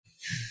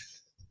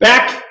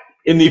Back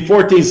in the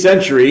 14th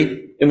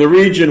century, in the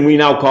region we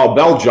now call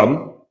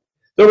Belgium,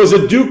 there was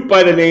a duke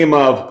by the name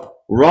of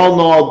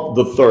Raynald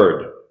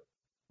III.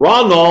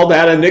 Raynald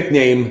had a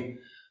nickname,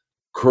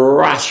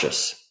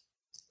 Crassus.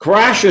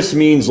 Crassus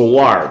means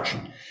large,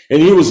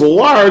 and he was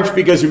large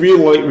because he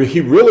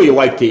really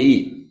liked to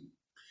eat.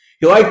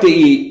 He liked to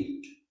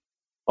eat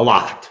a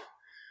lot.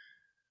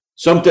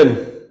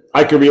 Something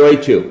I could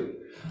relate to.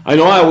 I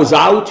know I was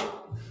out.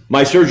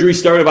 My surgery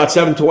started about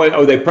 7:20,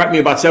 or they prepped me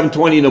about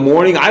 7:20 in the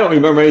morning. I don't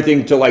remember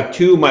anything until like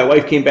 2. My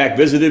wife came back,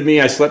 visited me.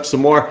 I slept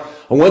some more.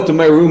 I went to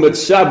my room at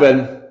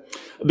 7.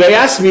 They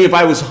asked me if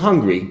I was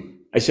hungry.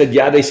 I said,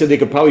 yeah. They said they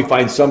could probably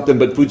find something,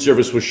 but food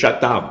service was shut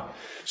down.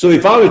 So they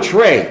found a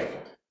tray.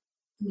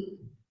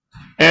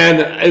 And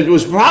it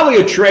was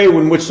probably a tray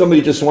in which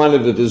somebody just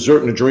wanted a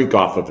dessert and a drink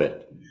off of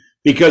it.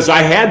 Because I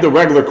had the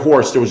regular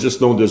course, there was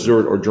just no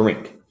dessert or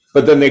drink.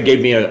 But then they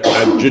gave me a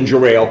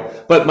ginger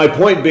ale. But my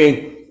point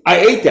being, I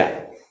ate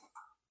that.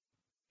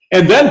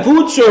 And then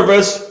food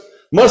service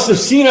must have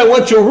seen I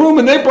went to a room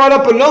and they brought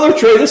up another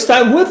tray, this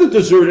time with a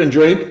dessert and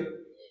drink.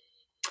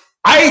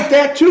 I ate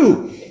that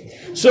too.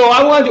 So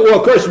I wanted to, well,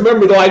 of course,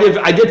 remember though,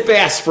 I did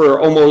fast for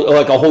almost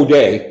like a whole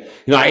day.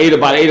 You know, I ate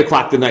about 8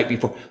 o'clock the night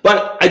before.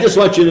 But I just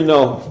want you to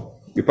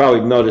know, you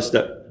probably noticed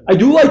that I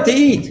do like to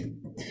eat.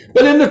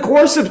 But in the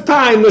course of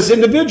time, this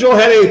individual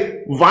had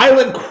a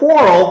violent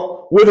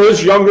quarrel with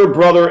his younger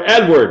brother,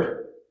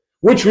 Edward,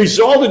 which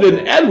resulted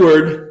in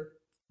Edward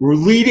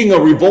leading a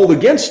revolt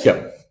against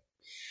him.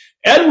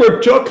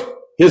 Edward took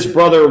his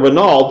brother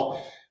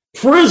Raynald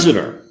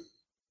prisoner,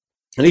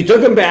 and he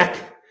took him back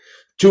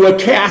to a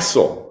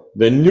castle,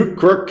 the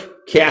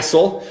Nieuwkerk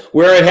Castle,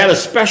 where it had a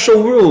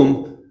special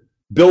room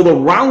built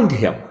around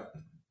him.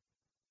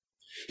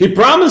 He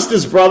promised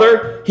his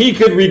brother he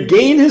could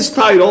regain his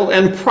title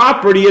and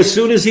property as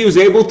soon as he was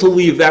able to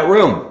leave that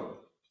room.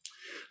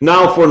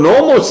 Now, for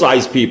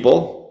normal-sized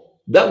people,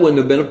 that wouldn't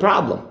have been a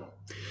problem.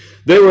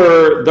 There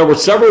were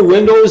several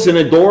windows and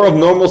a door of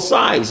normal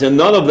size, and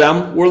none of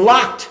them were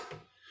locked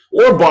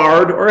or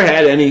barred or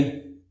had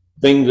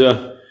anything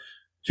to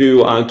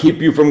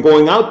keep you from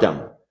going out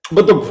them.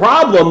 But the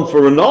problem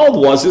for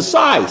Raynald was his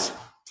size.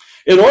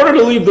 In order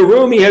to leave the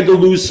room, he had to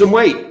lose some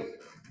weight.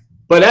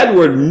 But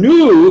Edward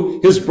knew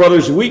his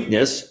brother's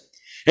weakness,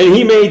 and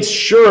he made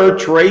sure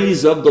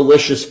trays of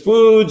delicious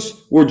foods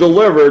were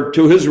delivered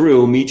to his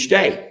room each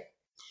day.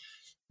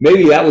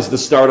 Maybe that was the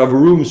start of a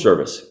room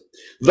service.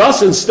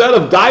 Thus, instead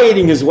of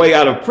dieting his way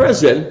out of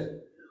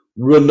prison,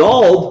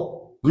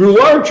 Raynald grew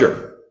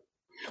larger.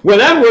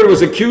 When Edward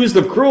was accused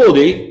of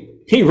cruelty,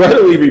 he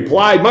readily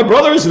replied, "My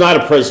brother is not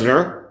a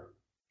prisoner.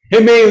 He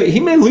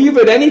may leave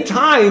at any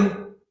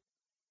time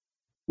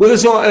with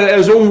his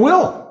own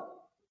will."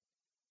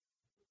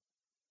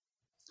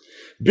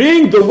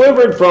 Being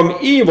delivered from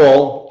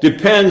evil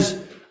depends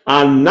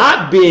on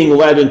not being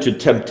led into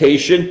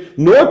temptation,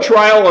 nor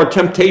trial or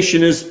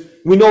temptation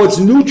we know it's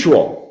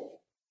neutral.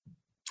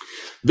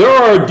 There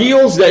are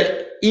ordeals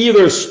that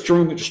either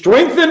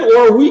strengthen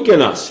or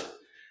weaken us,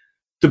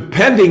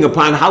 depending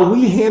upon how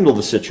we handle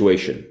the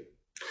situation.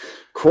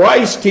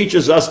 Christ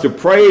teaches us to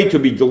pray to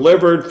be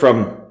delivered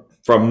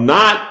from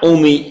not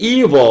only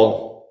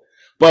evil,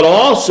 but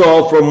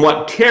also from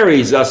what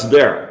carries us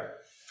there.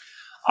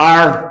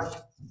 Our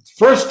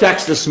first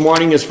text this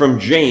morning is from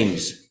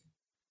James,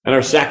 and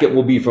our second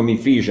will be from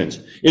Ephesians.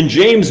 In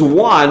James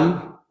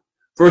 1,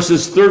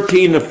 verses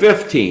 13 to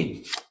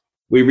 15,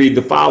 we read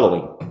the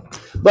following.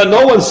 "Let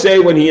no one say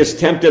when he is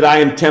tempted, I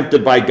am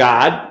tempted by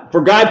God,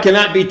 for God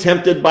cannot be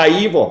tempted by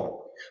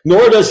evil,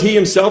 nor does he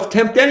himself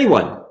tempt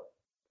anyone.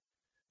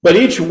 But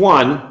each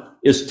one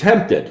is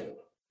tempted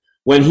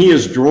when he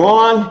is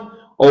drawn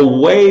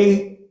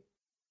away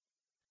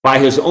by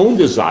his own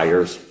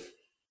desires,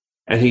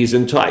 and he's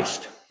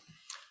enticed.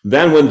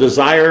 Then when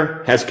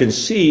desire has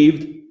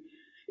conceived,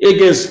 it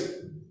gives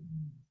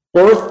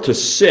birth to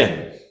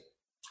sin.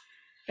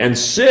 And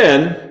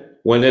sin,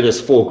 when it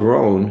is full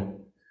grown,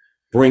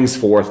 brings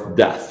forth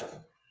death."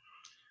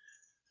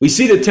 We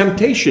see that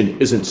temptation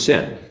isn't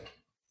sin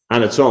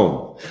on its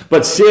own,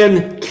 but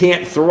sin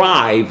can't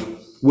thrive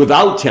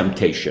without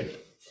temptation.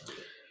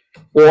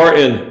 Or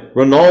in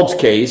Raynald's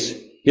case,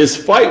 his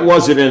fight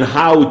wasn't in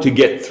how to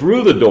get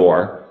through the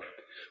door,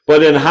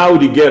 but in how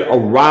to get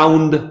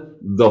around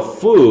the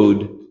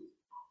food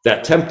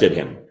that tempted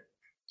him.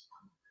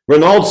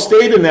 Raynald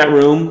stayed in that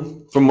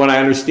room, from what I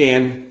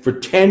understand, for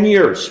 10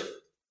 years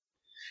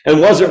and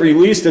wasn't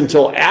released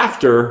until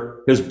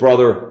after his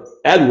brother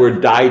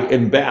Edward died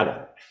in battle.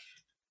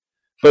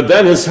 But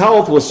then his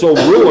health was so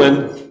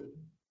ruined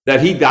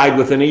that he died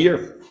within a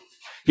year.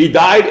 He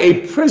died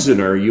a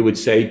prisoner, you would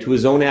say, to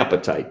his own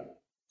appetite.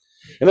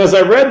 And as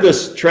I read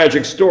this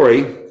tragic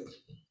story,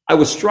 I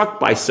was struck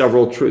by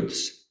several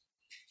truths.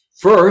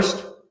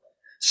 First,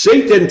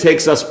 Satan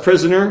takes us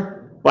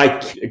prisoner by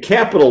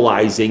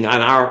capitalizing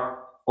on our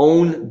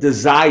own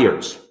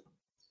desires,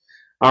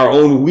 our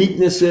own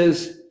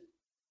weaknesses,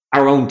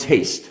 our own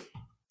taste.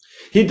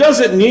 He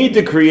doesn't need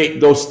to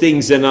create those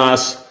things in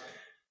us.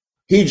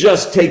 He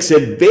just takes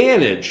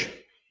advantage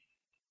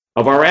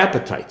of our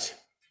appetites.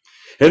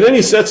 And then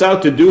he sets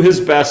out to do his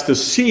best to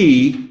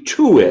see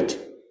to it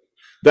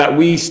that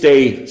we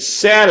stay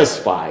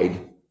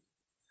satisfied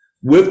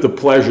with the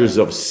pleasures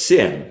of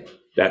sin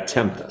that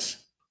tempt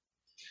us.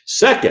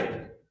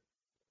 Second,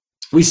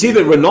 we see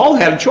that Raynald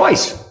had a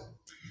choice.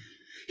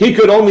 He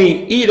could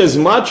only eat as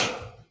much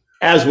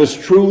as was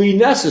truly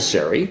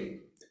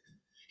necessary.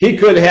 He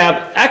could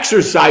have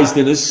exercised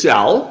in his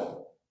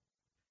cell,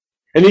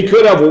 and he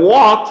could have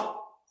walked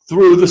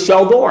through the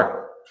cell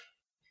door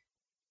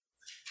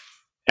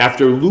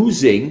after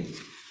losing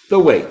the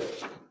weight.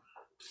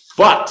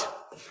 But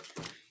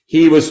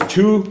he was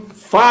too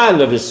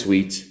fond of his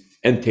sweets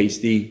and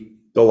tasty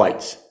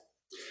delights.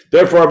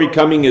 Therefore,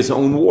 becoming his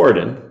own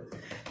warden,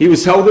 he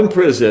was held in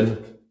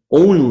prison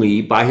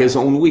only by his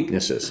own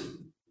weaknesses.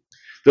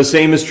 The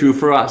same is true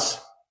for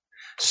us.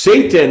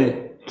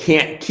 Satan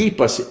can't keep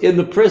us in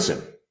the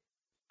prison.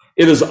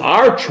 It is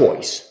our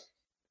choice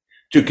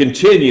to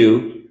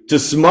continue to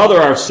smother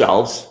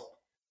ourselves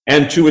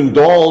and to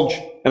indulge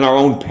in our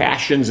own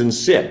passions and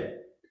sin.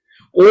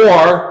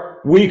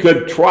 Or we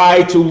could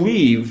try to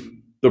leave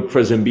the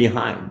prison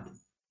behind,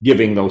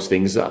 giving those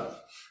things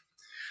up.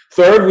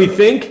 Third, we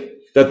think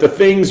that the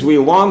things we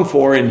long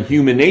for in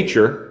human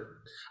nature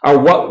are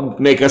what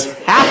make us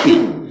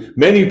happy.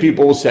 Many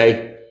people will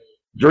say,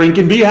 drink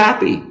and be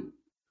happy.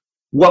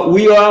 What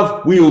we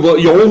have,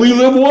 you only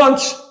live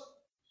once.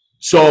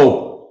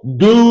 So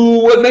do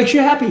what makes you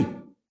happy.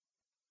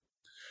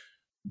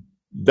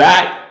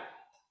 That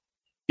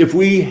if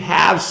we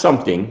have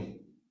something,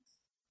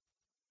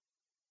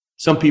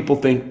 some people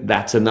think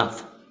that's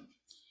enough.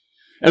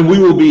 And we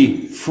will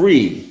be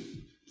free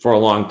for a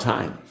long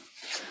time.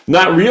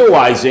 Not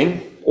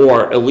realizing,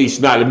 or at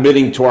least not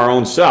admitting to our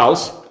own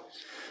selves,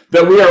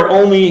 that we are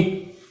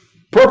only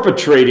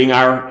perpetuating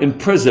our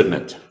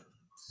imprisonment.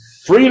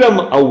 Freedom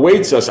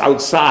awaits us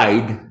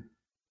outside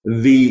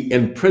the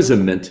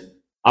imprisonment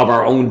of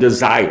our own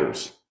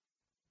desires.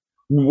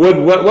 What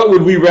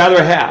would we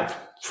rather have?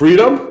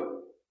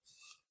 Freedom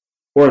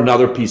or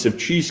another piece of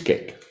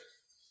cheesecake?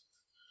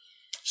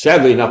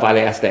 Sadly enough, I'd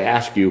have to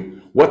ask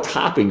you, what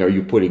topping are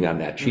you putting on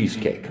that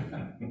cheesecake?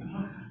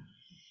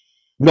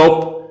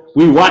 Nope,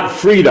 we want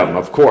freedom,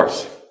 of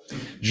course.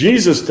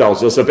 Jesus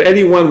tells us, if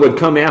anyone would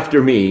come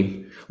after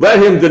me,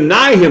 let him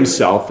deny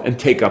himself and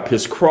take up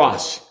his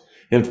cross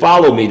and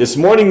follow me. This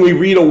morning we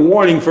read a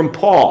warning from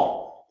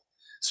Paul,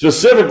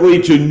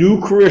 specifically to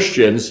new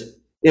Christians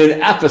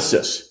in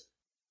Ephesus,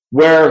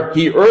 where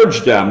he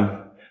urged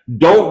them,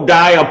 don't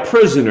die a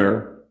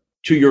prisoner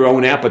to your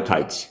own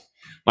appetites.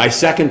 My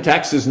second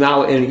text is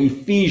now in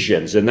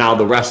Ephesians, and now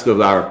the rest of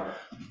our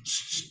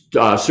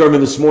sermon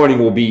this morning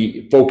will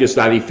be focused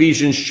on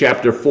Ephesians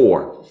chapter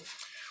 4.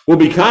 We'll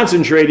be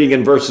concentrating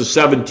in verses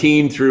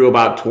 17 through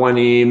about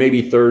 20,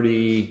 maybe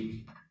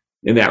 30,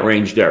 in that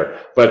range there.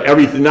 But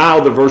now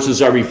the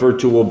verses I refer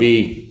to will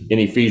be in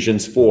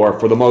Ephesians 4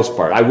 for the most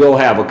part. I will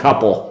have a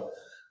couple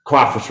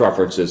cross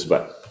references,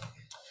 but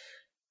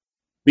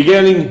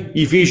beginning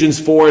Ephesians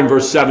 4 and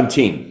verse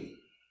 17.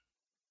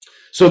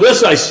 So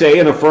this I say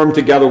and affirm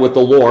together with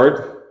the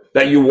Lord,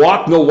 that you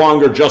walk no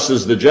longer just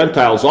as the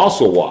Gentiles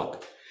also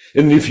walk,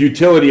 in the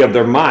futility of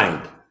their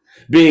mind,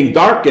 being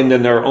darkened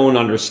in their own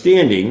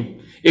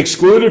understanding,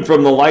 excluded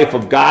from the life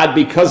of God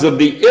because of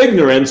the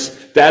ignorance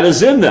that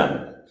is in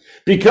them,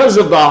 because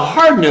of the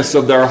hardness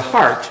of their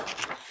heart,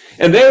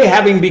 and they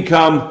having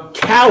become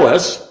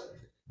callous,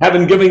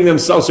 having given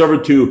themselves over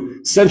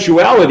to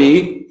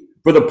sensuality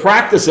for the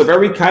practice of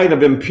every kind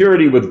of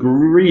impurity with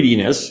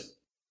greediness.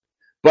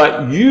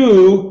 But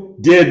you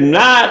did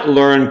not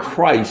learn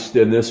Christ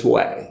in this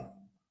way.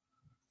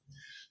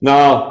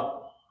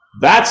 Now,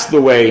 that's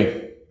the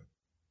way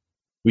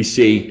we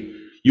see.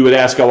 You would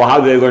ask, oh, well,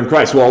 how did they learn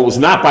Christ? Well, it was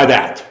not by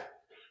that.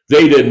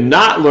 They did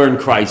not learn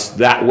Christ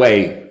that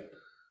way,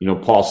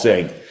 Paul's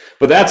saying.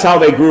 But that's how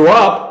they grew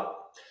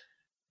up.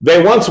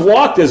 They once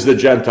walked as the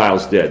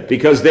Gentiles did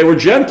because they were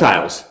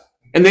Gentiles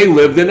and they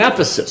lived in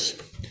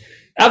Ephesus.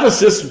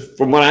 Ephesus,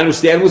 from what I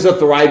understand, was a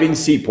thriving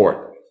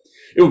seaport.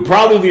 It would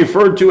probably be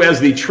referred to as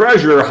the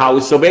treasure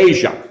house of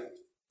Asia.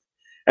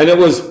 And it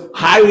was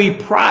highly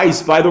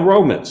prized by the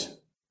Romans.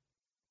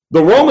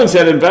 The Romans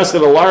had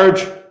invested a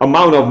large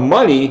amount of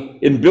money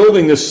in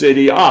building the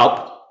city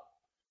up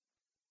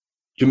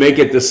to make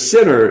it the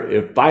center.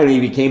 It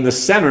finally became the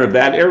center of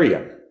that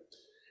area.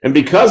 And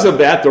because of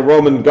that, the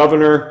Roman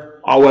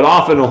governor would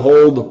often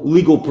hold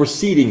legal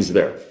proceedings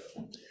there.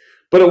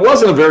 But it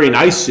wasn't a very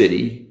nice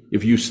city,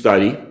 if you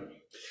study.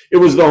 It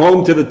was the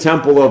home to the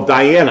temple of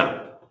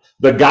Diana,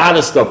 the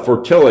goddess of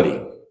fertility.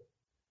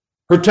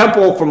 Her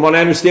temple, from what I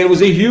understand,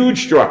 was a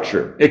huge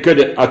structure. It could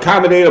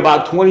accommodate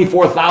about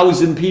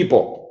 24,000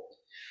 people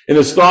and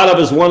is thought of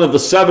as one of the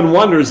 7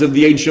 wonders of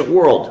the ancient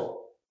world.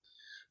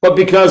 But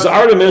because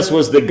Artemis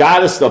was the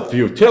goddess of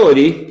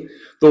fertility,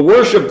 the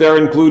worship there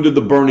included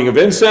the burning of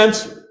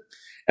incense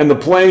and the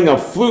playing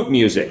of flute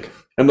music.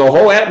 And the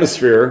whole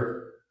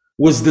atmosphere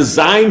was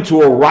designed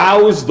to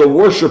arouse the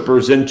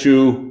worshipers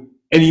into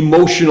an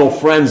emotional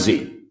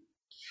frenzy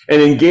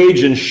and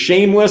engage in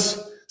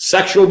shameless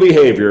sexual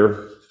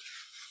behavior.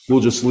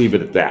 We'll just leave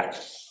it at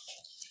that.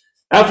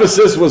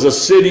 Ephesus was a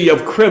city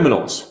of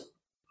criminals.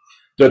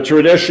 The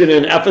tradition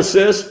in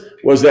Ephesus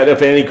was that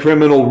if any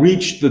criminal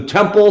reached the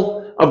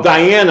temple of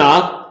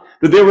Diana,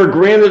 that they were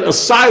granted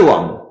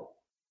asylum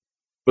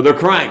for their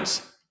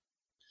crimes.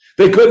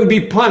 They couldn't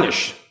be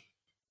punished.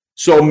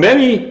 So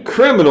many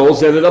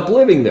criminals ended up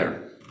living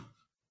there.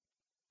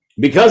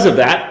 Because of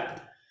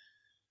that,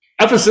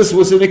 Ephesus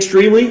was an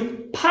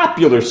extremely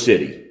popular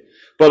city,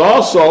 but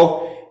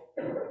also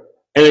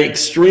an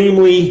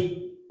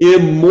extremely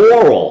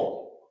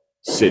immoral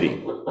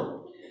city.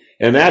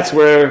 And that's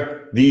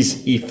where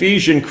these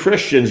Ephesian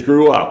Christians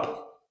grew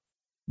up.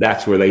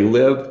 That's where they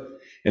lived,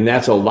 and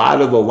that's a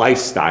lot of the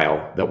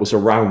lifestyle that was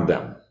around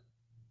them,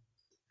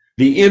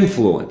 the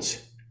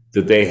influence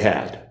that they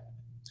had.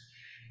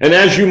 And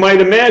as you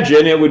might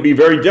imagine, it would be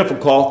very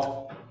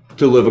difficult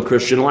to live a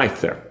Christian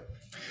life there.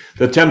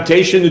 The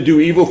temptation to do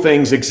evil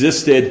things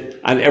existed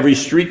on every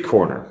street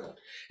corner,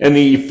 and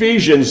the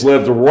Ephesians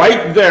lived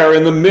right there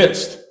in the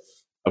midst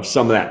of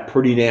some of that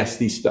pretty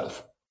nasty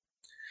stuff.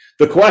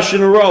 The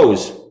question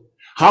arose,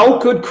 how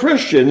could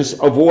Christians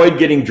avoid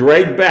getting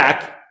dragged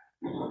back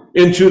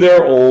into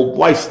their old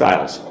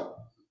lifestyles?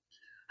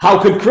 How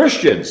could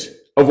Christians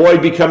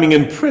avoid becoming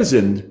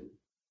imprisoned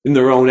in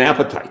their own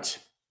appetites?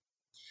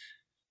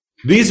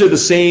 These are the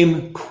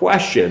same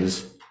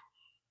questions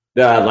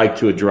that I'd like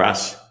to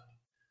address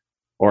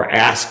or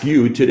ask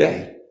you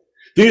today.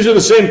 These are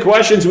the same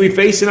questions we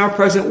face in our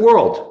present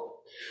world.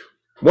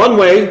 One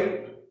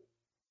way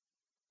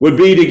would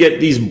be to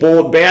get these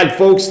bad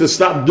folks to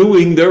stop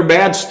doing their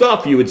bad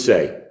stuff, you would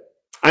say.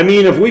 I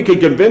mean, if we could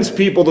convince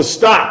people to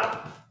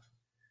stop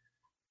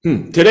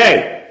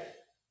today,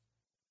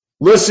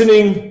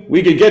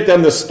 we could get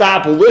them to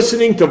stop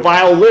listening to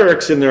vile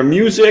lyrics in their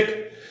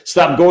music,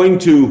 stop going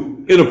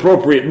to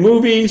inappropriate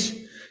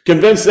movies,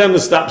 convince them to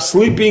stop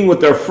sleeping with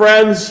their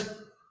friends,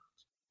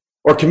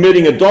 or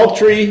committing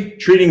adultery,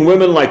 treating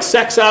women like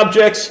sex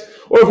objects,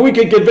 or if we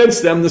could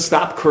convince them to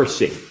stop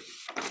cursing,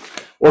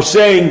 or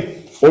saying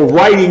or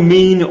writing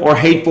mean or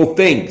hateful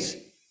things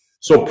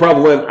so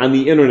prevalent on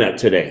the internet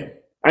today.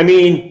 I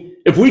mean,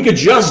 if we could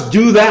just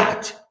do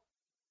that,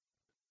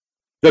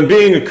 then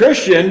being a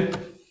Christian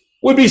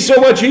would be so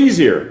much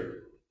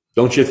easier,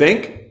 don't you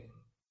think?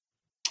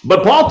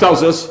 But Paul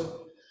tells us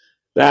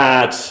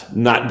that's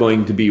not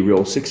going to be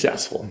real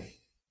successful.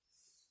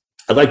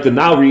 I'd like to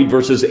now read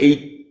verses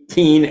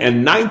 18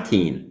 and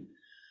 19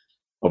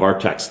 of our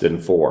text in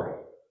 4.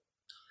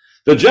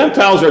 The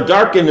Gentiles are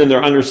darkened in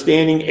their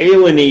understanding,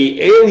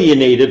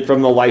 alienated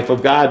from the life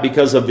of God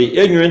because of the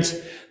ignorance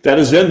that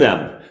is in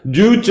them,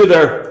 due to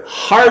their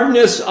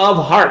hardness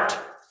of heart.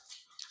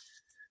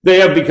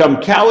 They have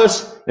become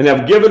callous and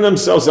have given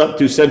themselves up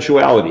to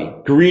sensuality,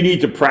 greedy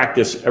to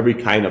practice every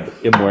kind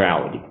of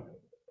immorality.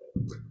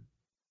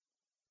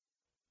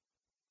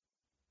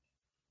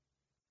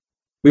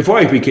 Before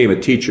I became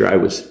a teacher, I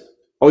was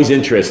always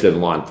interested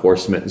in law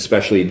enforcement,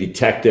 especially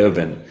detective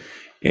and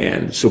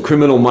so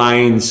Criminal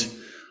Minds.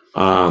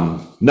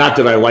 Not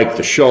that I like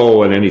the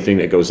show and anything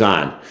that goes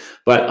on,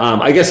 but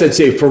I guess I'd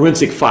say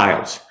Forensic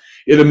Files.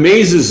 It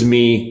amazes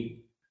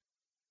me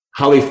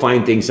how they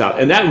find things out.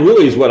 And that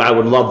really is what I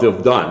would love to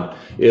have done,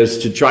 is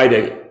to try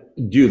to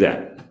do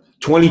that.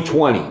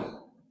 2020.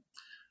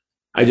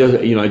 I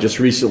just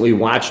recently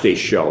watched a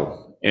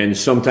show, and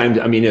sometimes,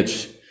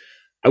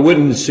 I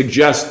wouldn't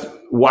suggest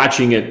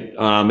watching it.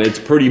 It's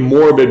pretty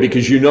morbid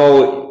because,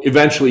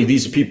 eventually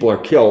these people are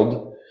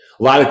killed.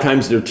 A lot of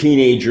times they're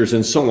teenagers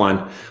and so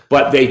on,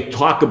 but they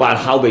talk about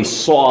how they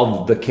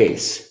solved the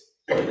case.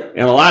 And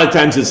a lot of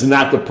times it's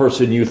not the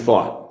person you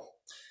thought.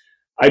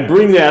 I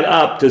bring that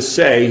up to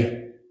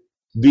say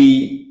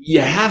you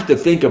have to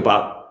think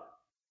about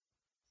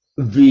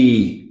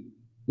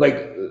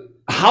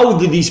how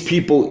did these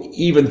people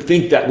even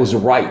think that was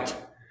right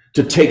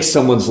to take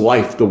someone's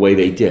life the way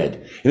they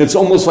did? And it's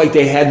almost like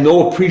they had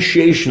no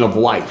appreciation of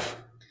life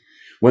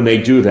when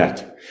they do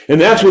that.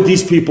 And that's what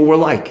these people were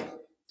like.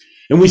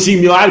 And we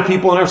see a lot of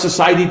people in our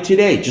society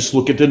today. Just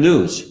look at the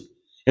news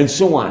and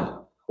so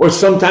on. Or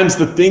sometimes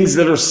the things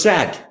that are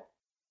said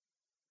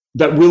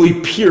that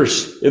really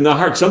pierce in the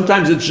heart.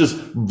 Sometimes it's just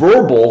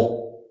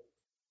verbal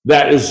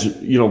that is,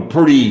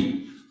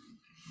 pretty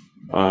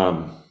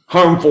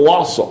harmful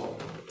also.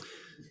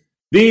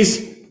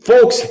 These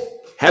folks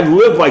had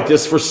lived like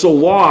this for so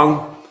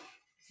long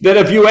that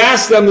if you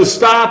ask them to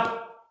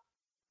stop,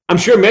 I'm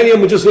sure many of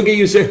them would just look at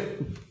you and say,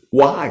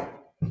 why?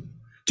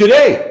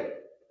 Today,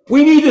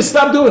 we need to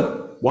stop doing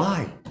it.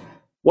 Why?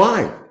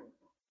 Why?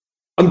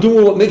 I'm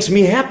doing what makes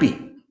me happy.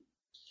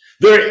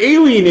 They're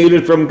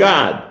alienated from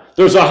God.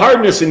 There's a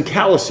hardness and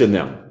callous in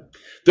them.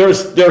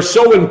 They're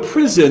so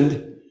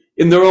imprisoned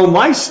in their own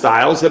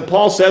lifestyles that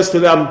Paul says to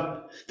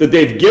them that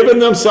they've given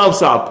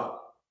themselves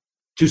up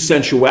to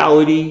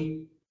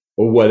sensuality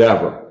or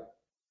whatever.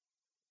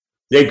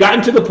 They've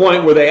gotten to the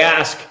point where they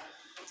ask,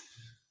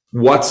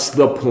 what's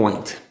the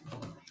point?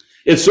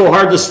 It's so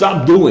hard to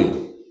stop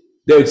doing.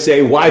 They would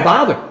say, why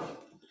bother?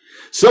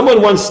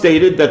 Someone once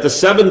stated that the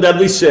 7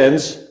 deadly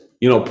sins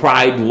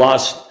pride,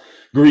 lust,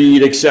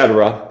 greed,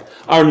 etc.,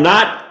 are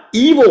not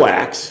evil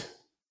acts,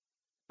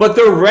 but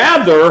they're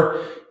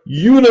rather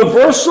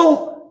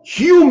universal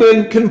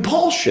human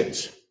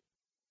compulsions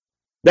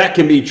that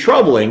can be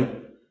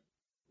troubling,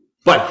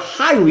 but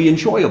highly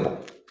enjoyable.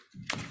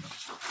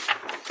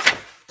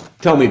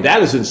 Tell me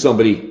that isn't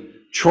somebody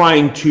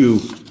trying to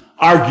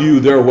argue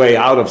their way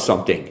out of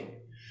something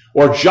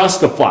or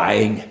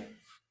justifying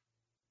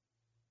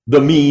the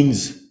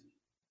means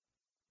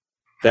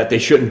that they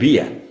shouldn't be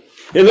in.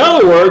 In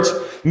other words,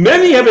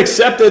 many have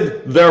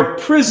accepted their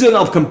prison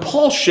of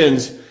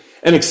compulsions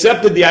and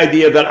accepted the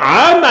idea that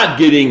I'm not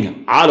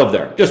getting out of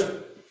there. Just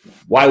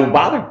why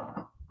bother?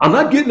 I'm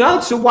not getting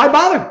out, so why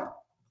bother?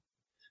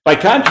 By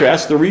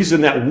contrast, the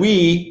reason that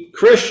we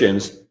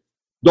Christians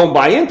don't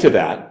buy into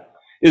that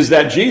is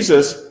that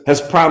Jesus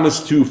has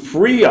promised to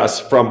free us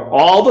from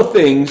all the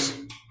things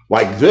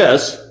like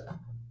this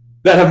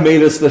that have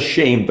made us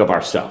ashamed of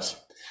ourselves.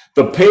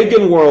 The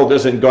pagan world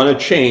isn't going to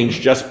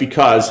change just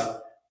because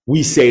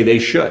we say they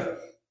should.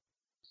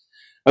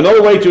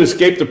 Another way to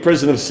escape the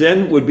prison of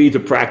sin would be to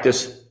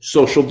practice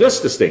social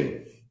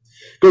distancing.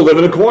 Go live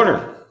in a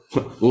corner.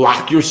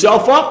 Lock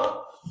yourself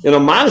up in a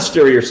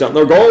monastery or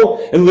something, or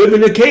go and live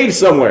in a cave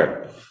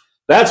somewhere.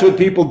 That's what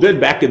people did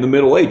back in the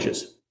Middle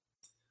Ages.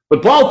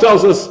 But Paul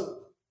tells us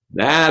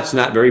that's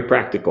not very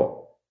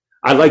practical.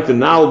 I'd like to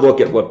now look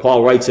at what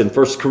Paul writes in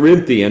 1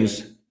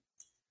 Corinthians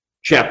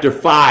chapter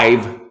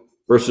 5,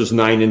 verses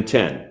 9 and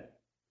 10.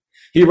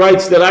 He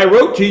writes that I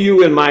wrote to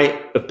you in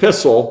my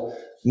epistle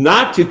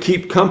not to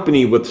keep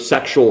company with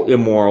sexual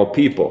immoral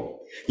people.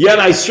 Yet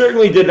I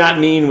certainly did not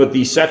mean with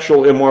the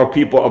sexual immoral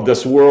people of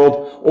this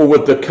world, or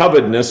with the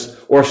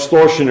covetous, or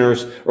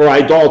extortioners, or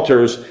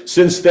idolaters,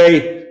 since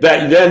that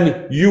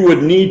then you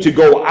would need to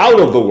go out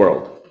of the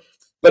world.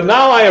 But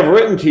now I have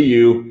written to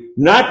you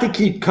not to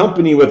keep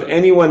company with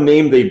anyone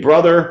named a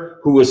brother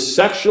who is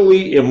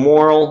sexually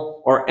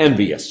immoral or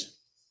envious.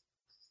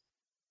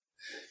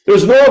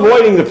 There's no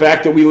avoiding the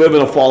fact that we live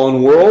in a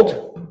fallen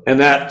world, and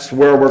that's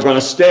where we're going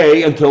to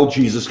stay until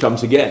Jesus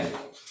comes again.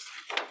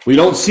 We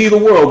don't see the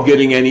world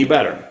getting any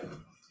better.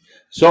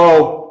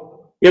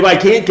 So if I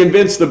can't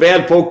convince the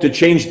bad folk to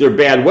change their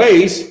bad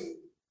ways,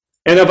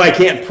 and if I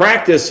can't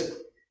practice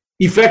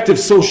effective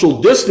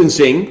social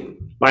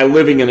distancing by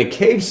living in a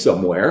cave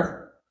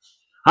somewhere,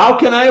 how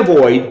can I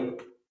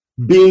avoid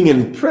being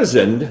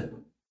imprisoned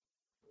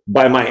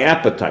by my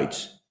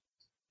appetites,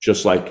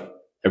 just like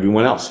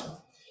everyone else?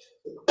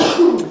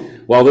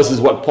 Well, this is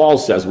what Paul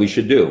says we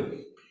should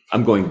do.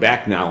 I'm going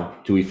back now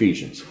to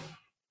Ephesians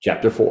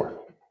chapter 4.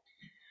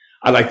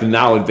 I'd like to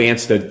now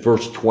advance to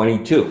verse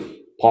 22.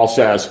 Paul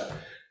says,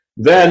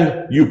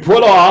 then you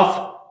put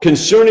off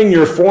concerning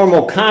your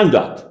formal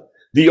conduct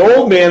the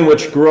old man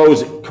which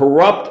grows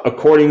corrupt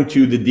according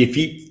to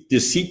the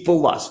deceitful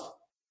lust.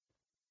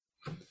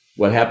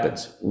 What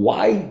happens?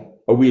 Why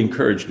are we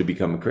encouraged to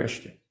become a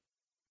Christian?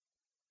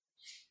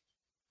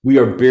 We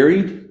are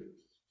buried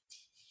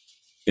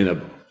in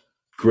a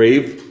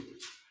grave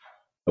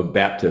of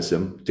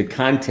baptism to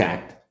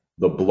contact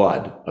the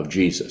blood of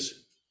Jesus.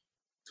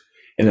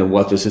 And then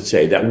what does it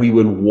say? That we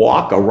would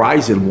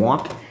arise and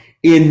walk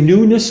in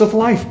newness of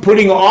life,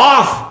 putting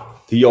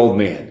off the old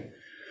man.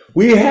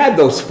 We had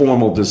those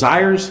formal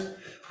desires,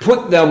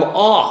 put them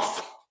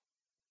off,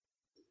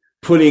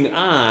 putting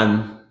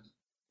on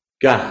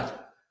God.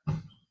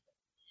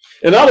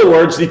 In other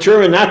words,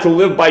 determine not to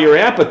live by your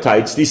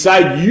appetites.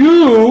 Decide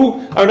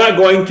you are not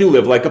going to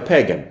live like a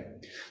pagan.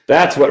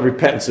 That's what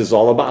repentance is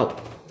all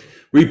about.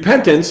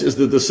 Repentance is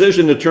the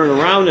decision to turn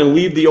around and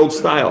leave the old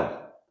style.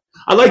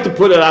 I'd like to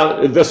put it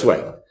out this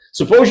way.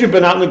 Suppose you've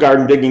been out in the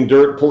garden digging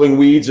dirt, pulling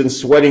weeds, and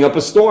sweating up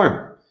a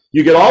storm.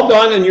 You get all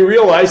done and you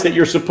realize that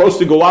you're supposed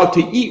to go out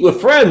to eat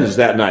with friends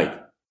that night.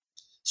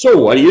 So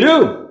what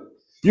do?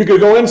 You could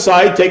go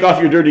inside, take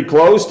off your dirty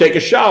clothes, take a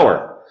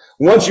shower.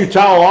 Once you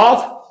towel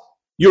off,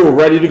 you're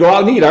ready to go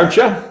out and eat, aren't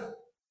you?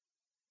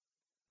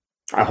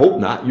 I hope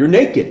not. You're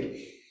naked.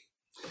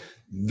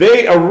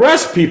 They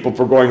arrest people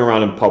for going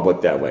around in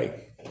public that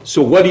way.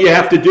 So what do?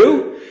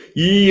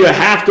 You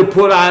have to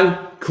put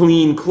on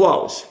clean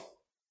clothes.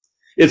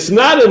 It's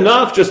not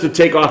enough just to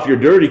take off your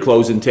dirty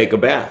clothes and take a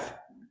bath.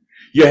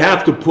 You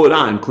have to put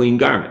on clean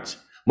garments.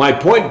 My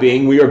point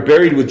being, we are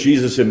buried with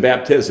Jesus in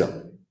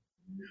baptism.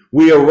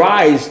 We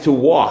arise to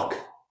walk.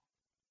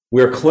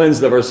 We are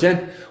cleansed of our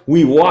sin.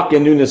 We walk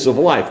in newness of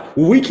life.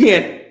 We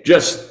can't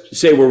just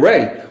say we're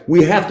ready.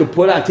 We have to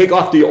take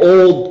off the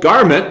old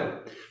garment,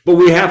 but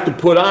we have to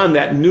put on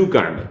that new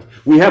garment.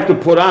 We have to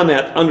put on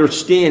that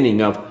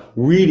understanding of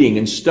reading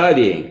and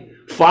studying,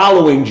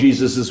 following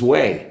Jesus'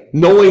 way,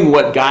 knowing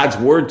what God's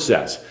word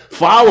says,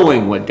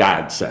 following what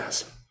God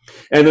says.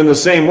 And in the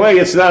same way,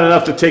 it's not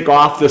enough to take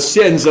off the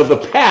sins of the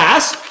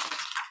past.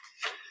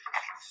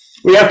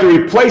 We have to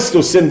replace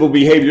those sinful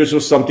behaviors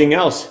with something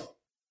else.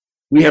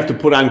 We have to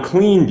put on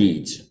clean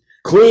deeds,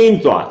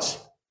 clean thoughts,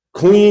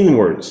 clean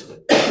words.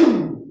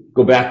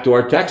 Go back to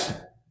our text,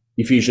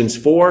 Ephesians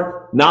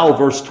 4, now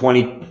verse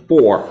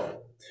 24.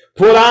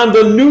 Put on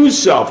the new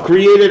self,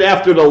 created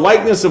after the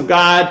likeness of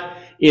God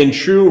in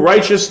true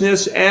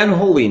righteousness and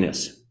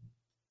holiness.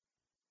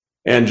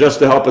 And just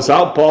to help us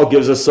out, Paul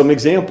gives us some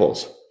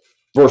examples.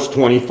 Verse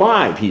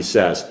 25, he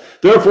says,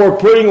 therefore,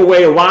 putting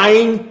away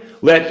lying,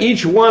 let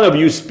each one of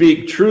you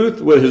speak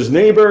truth with his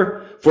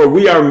neighbor, for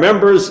we are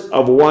members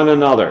of one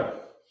another.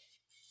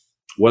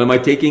 What am I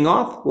taking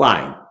off?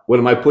 Lying. What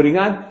am I putting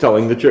on?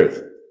 Telling the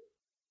truth.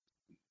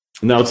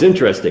 Now, it's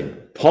interesting.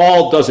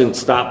 Paul doesn't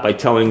stop by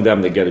telling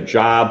them to get a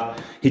job.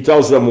 He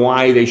tells them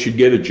why they should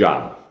get a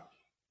job.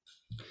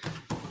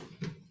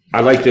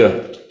 I'd like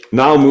to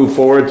now move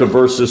forward to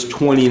verses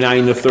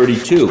 29 to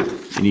 32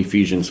 in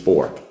Ephesians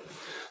 4.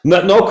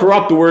 Let no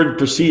corrupt word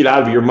proceed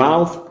out of your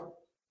mouth,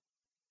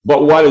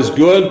 but what is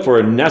good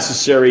for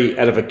necessary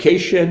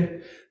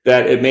edification,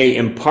 that it may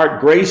impart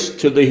grace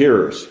to the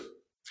hearers.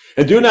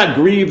 And do not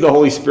grieve the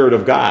Holy Spirit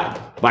of God,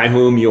 by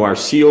whom you are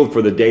sealed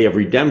for the day of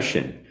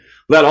redemption.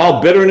 Let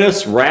all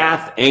bitterness,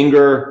 wrath,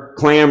 anger,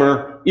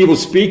 clamor, evil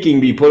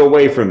speaking be put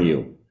away from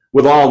you,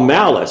 with all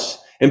malice,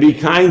 and be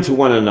kind to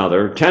one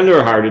another,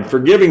 tender-hearted,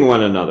 forgiving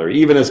one another,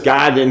 even as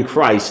God in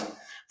Christ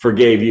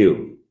forgave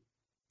you.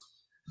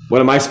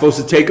 What am I supposed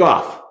to take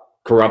off?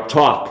 Corrupt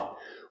talk,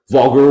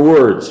 vulgar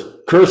words,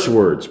 curse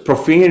words,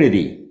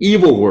 profanity,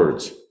 evil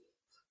words,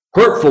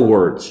 hurtful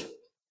words.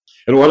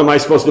 And what am I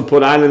supposed to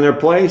put on in their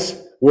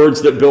place?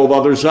 Words that build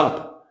others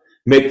up,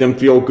 make them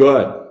feel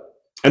good.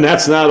 And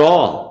that's not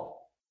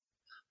all.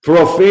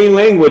 Profane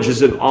language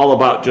isn't all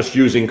about just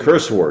using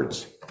curse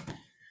words.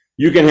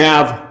 You can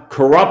have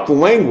corrupt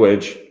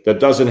language that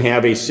doesn't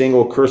have a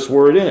single curse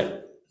word in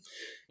it.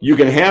 You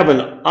can have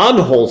an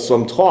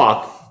unwholesome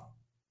talk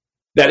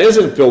that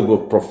isn't filled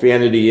with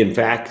profanity. In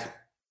fact,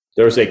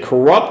 there's a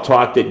corrupt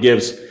talk that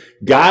gives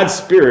God's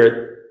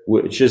Spirit,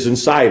 which is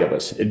inside of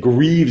us. It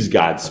grieves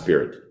God's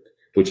Spirit,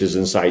 which is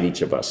inside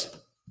each of us.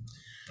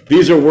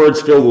 These are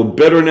words filled with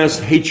bitterness,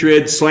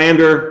 hatred,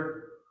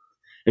 slander.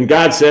 And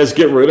God says,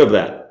 get rid of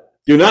that.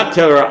 Do not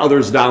tear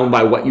others down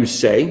by what you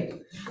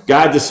say.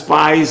 God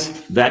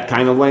despises that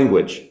kind of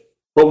language.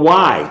 But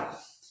why?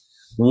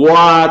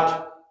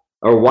 Why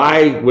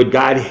would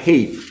God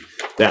hate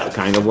that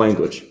kind of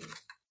language?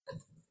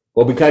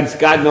 Well, because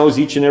God knows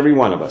each and every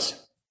one of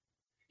us.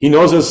 He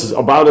knows us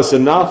about us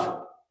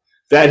enough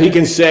that he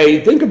can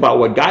say, think about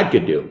what God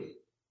could do.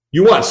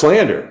 You want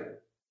slander?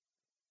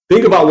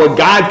 Think about what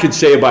God could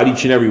say about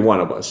each and every one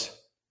of us.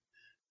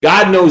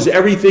 God knows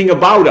everything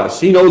about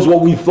us. He knows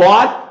what we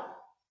thought.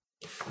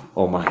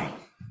 Oh my.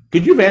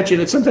 Could you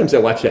imagine it? Sometimes I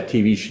watch that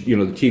the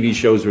TV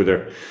shows where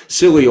they're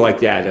silly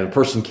like that and a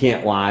person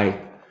can't lie.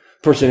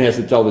 A person has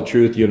to tell the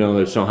truth,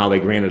 somehow they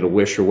granted a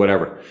wish or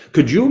whatever.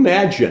 Could you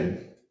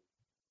imagine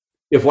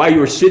if while you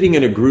were sitting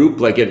in a group,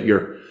 like at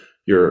your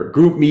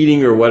group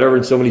meeting or whatever,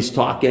 and somebody's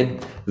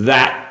talking,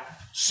 that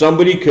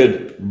somebody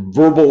could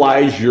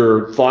verbalize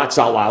your thoughts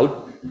out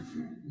loud?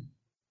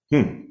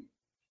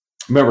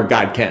 Remember,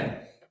 God can.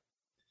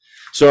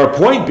 So our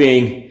point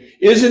being,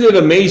 isn't it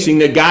amazing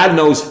that God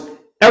knows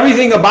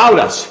everything about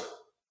us?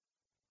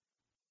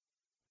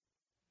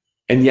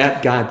 And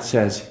yet God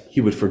says he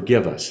would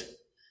forgive us.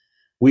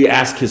 We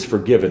ask his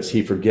forgiveness,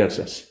 he forgives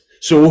us.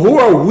 So who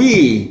are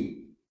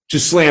we to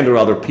slander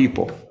other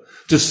people,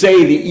 to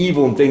say the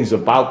evil things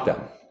about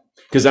them?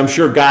 Because I'm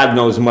sure God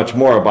knows much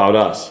more about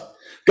us.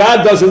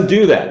 God doesn't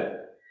do that.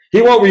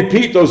 He won't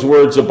repeat those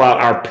words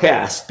about our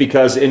past,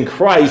 because in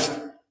Christ,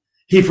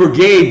 he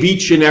forgave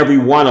each and every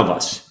one of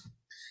us.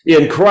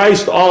 In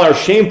Christ, all our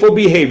shameful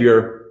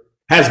behavior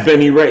has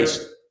been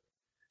erased.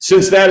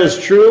 Since that is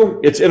true,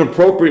 it's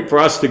inappropriate for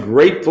us to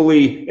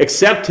gratefully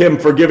accept him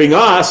forgiving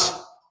us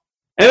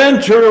and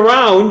then turn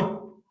around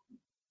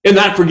and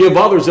not forgive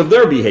others of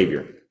their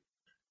behavior.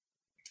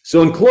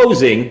 So in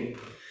closing,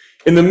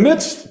 in the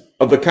midst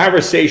of the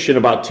conversation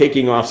about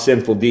taking off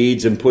sinful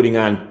deeds and putting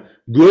on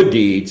good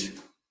deeds,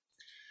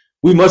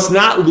 we must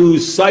not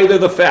lose sight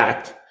of the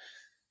fact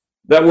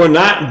that we're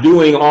not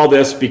doing all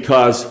this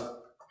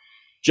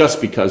just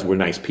because we're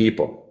nice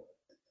people.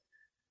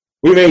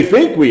 We may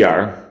think we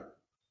are,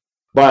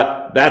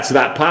 but that's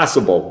not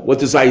possible. What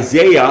does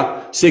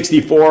Isaiah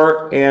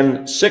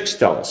 64:6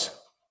 tell us?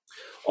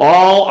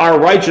 All our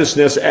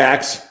righteousness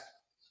acts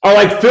are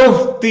like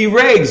filthy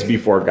rags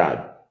before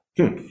God.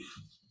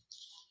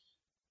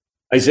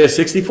 Isaiah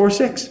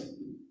 64:6.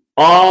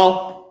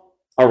 All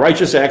our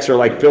righteous acts are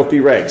like filthy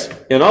rags.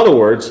 In other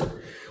words,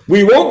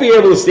 we won't be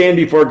able to stand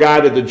before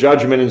God at the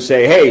judgment and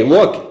say, hey,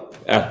 look,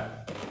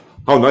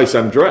 how nice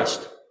I'm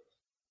dressed.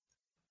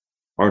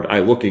 Aren't I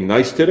looking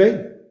nice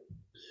today?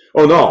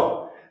 Oh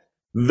no,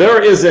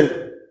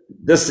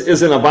 this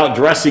isn't about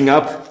dressing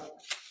up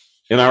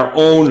in our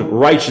own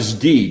righteous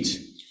deeds,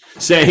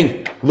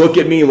 saying, look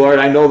at me, Lord,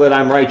 I know that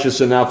I'm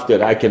righteous enough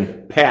that I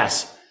can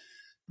pass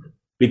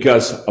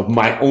because of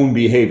my own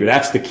behavior.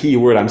 That's the key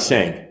word I'm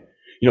saying.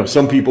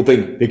 Some people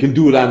think they can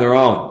do it on their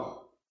own.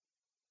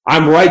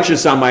 I'm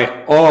righteous on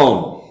my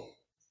own.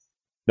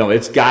 No,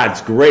 it's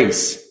God's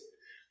grace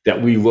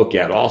that we look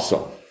at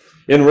also.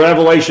 In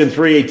Revelation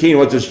 3:18,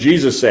 what does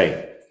Jesus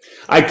say?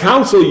 I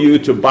counsel you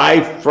to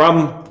buy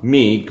from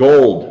me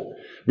gold,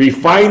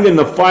 refined in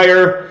the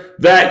fire,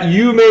 that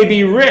you may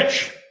be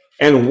rich,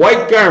 and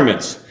white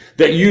garments,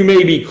 that you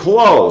may be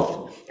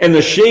clothed, and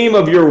the shame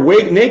of your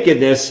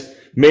nakedness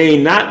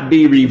may not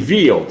be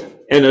revealed,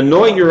 and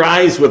anoint your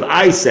eyes with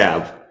eye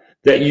salve,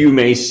 that you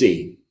may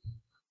see.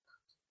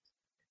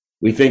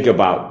 We think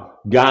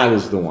about God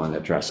is the one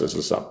that dresses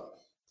us up.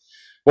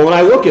 Well, when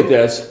I look at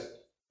this,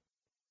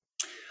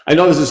 I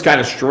know this is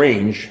kind of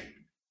strange.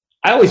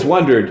 I always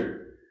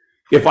wondered,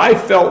 if I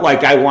felt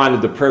like I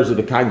wanted the prayers of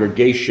the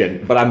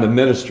congregation, but I'm the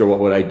minister, what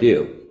would I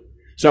do?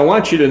 So I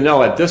want you to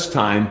know at this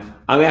time,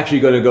 I'm actually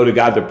going to go to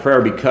God to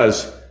prayer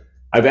because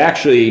I've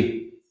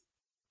actually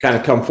kind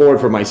of come forward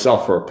for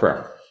myself for a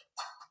prayer,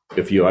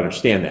 if you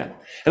understand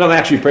that. And I'm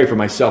actually praying for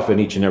myself and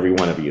each and every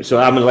one of you. So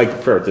I'm going to like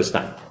the prayer at this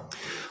time.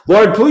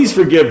 Lord, please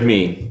forgive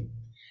me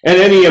and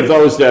any of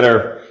those that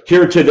are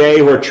here today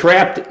who are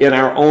trapped in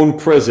our own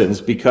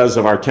prisons because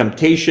of our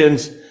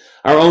temptations,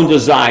 our own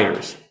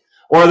desires,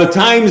 or the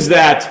times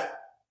that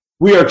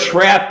we are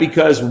trapped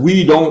because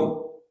we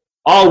don't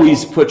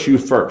always put you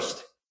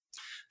first.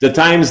 The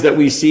times that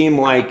we seem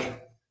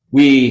like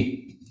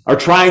we are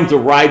trying to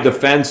ride the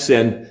fence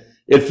and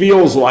it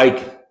feels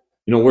like,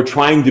 we're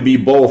trying to be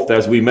both,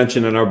 as we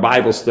mentioned in our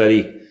Bible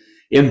study,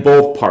 in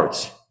both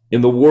parts, in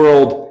the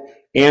world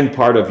and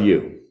part of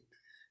you.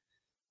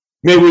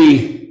 May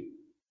we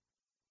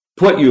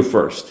put you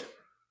first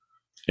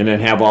and then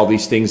have all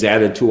these things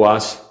added to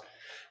us.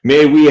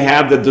 May we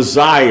have the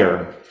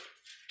desire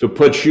to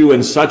put you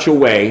in such a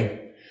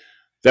way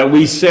that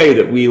we say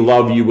that we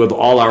love you with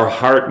all our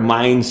heart,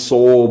 mind,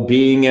 soul,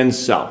 being, and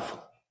self.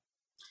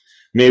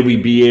 May we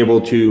be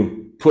able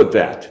to put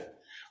that.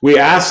 We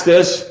ask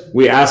this,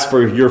 we ask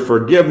for your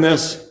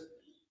forgiveness,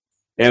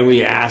 and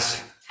we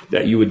ask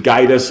that you would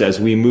guide us as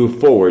we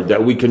move forward,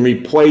 that we can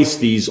replace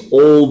these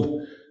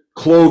old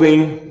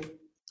clothing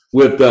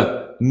with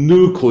the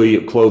new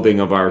clothing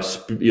of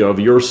of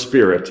your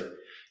spirit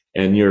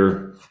and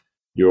your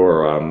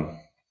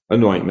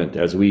anointment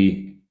as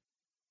we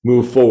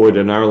move forward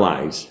in our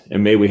lives.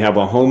 And may we have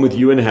a home with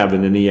you in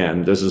heaven in the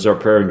end. This is our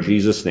prayer in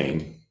Jesus'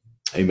 name.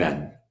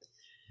 Amen.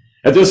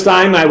 At this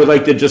time, I would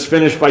like to just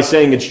finish by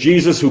saying it's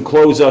Jesus who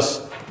clothes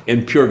us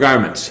in pure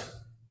garments.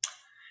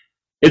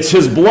 It's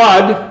his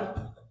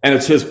blood and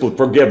it's his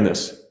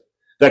forgiveness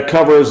that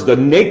covers the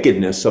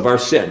nakedness of our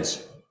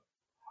sins.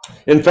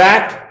 In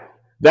fact,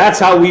 that's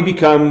how we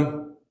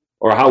come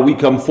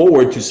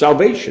forward to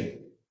salvation.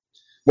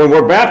 When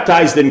we're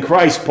baptized in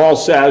Christ, Paul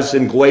says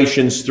in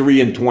Galatians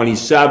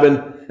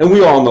 3:27, and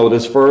we all know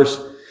this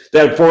verse,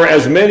 that for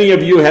as many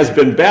of you has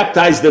been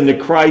baptized into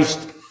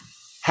Christ,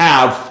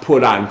 have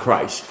put on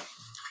Christ.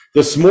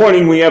 This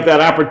morning, we have that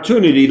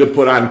opportunity to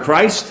put on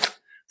Christ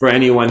for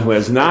anyone who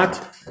has not,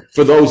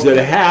 for those that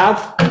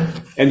have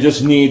and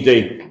just need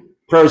the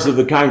prayers of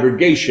the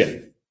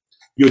congregation.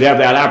 You would have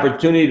that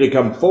opportunity to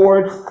come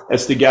forward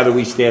as together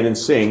we stand and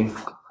sing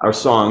our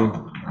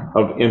song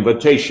of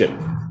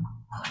invitation.